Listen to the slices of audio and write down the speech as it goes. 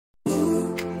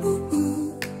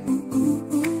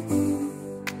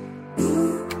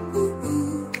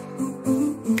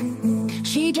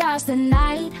as the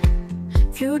night,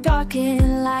 through dark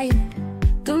and light.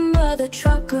 The mother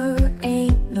trucker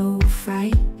ain't no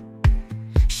fright.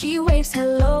 She waves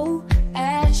hello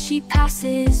as she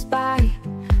passes by,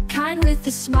 kind with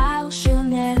a smile, she'll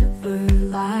never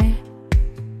lie.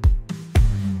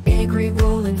 A great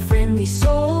rolling friendly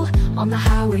soul, on the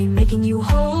highway making you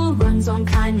whole. Runs on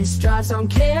kindness, drives on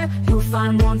care, you'll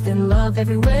find warmth and love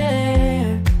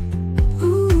everywhere.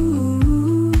 Ooh.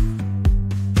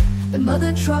 The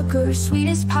mother trucker, sweet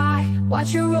as pie,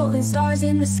 watch her rolling stars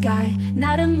in the sky.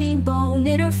 Not a mean bone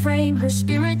in her frame, her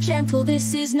spirit gentle,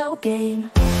 this is no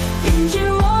game.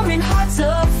 Engine roaring, hearts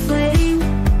aflame.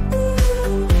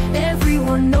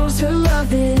 Everyone knows her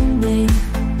loving name.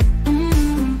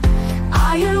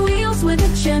 Iron wheels with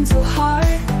a gentle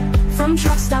heart, from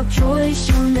truck stop joy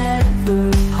she'll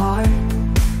never part.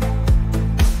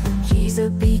 She's a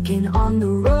beacon on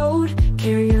the road,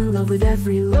 carrying love with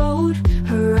every load.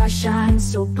 Her eyes shine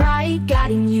so bright,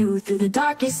 guiding you through the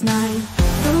darkest night.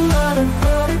 The mother,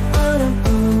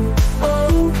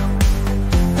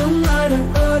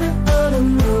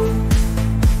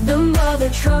 the mother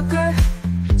trucker,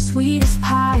 sweet as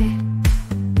pie.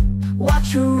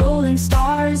 Watch her rolling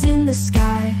stars in the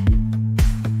sky.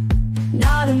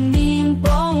 Not a mean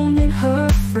bone in her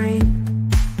frame,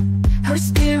 her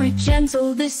spirit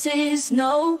gentle, this is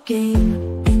no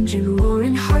game. Engine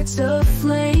roaring, hearts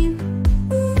aflame.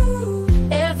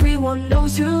 Everyone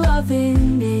knows her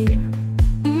loving name.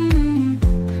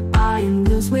 Iron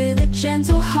wheels with a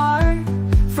gentle heart,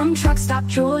 from truck stop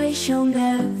joy she'll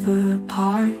never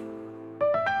part.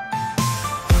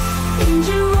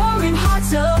 Engine roaring,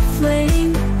 hearts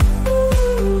aflame.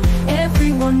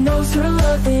 Everyone knows her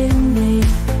loving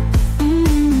name.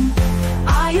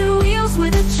 Iron wheels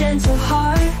with a gentle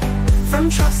heart, from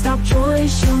truck stop joy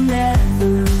she'll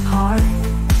never part.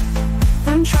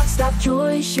 From truck stop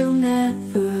joy she'll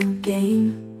never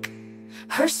gain.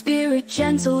 Her spirit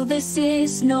gentle, this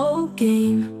is no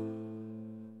game.